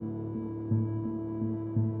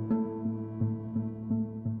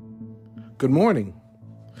Good morning.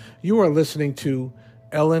 You are listening to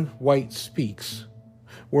Ellen White Speaks,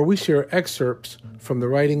 where we share excerpts from the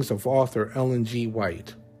writings of author Ellen G.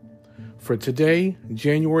 White. For today,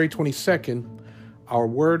 January 22nd, our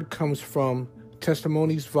word comes from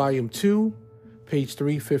Testimonies, Volume 2, page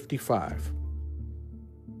 355.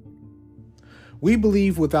 We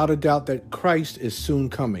believe without a doubt that Christ is soon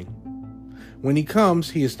coming. When he comes,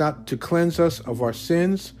 he is not to cleanse us of our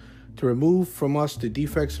sins, to remove from us the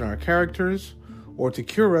defects in our characters, or to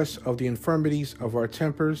cure us of the infirmities of our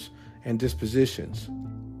tempers and dispositions.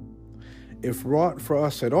 If wrought for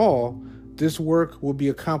us at all, this work will be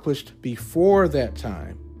accomplished before that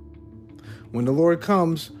time. When the Lord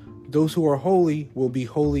comes, those who are holy will be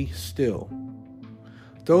holy still.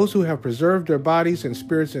 Those who have preserved their bodies and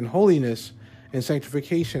spirits in holiness and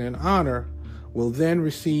sanctification and honor will then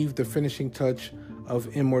receive the finishing touch of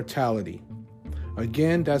immortality.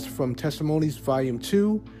 Again, that's from Testimonies, Volume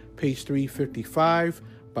 2, page 355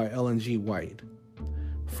 by Ellen G. White.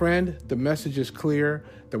 Friend, the message is clear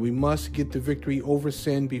that we must get the victory over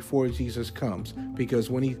sin before Jesus comes, because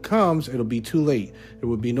when he comes, it'll be too late. There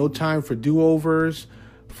will be no time for do-overs,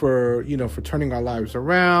 for turning our lives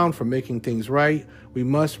around, for making things right. We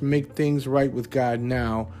must make things right with God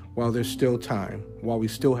now while there's still time, while we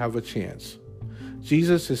still have a chance.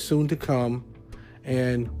 Jesus is soon to come,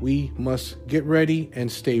 and we must get ready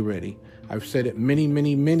and stay ready. I've said it many,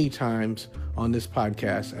 many, many times on this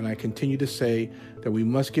podcast, and I continue to say that we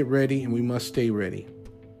must get ready and we must stay ready.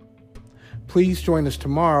 Please join us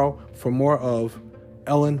tomorrow for more of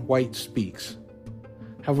Ellen White Speaks.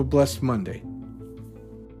 Have a blessed Monday.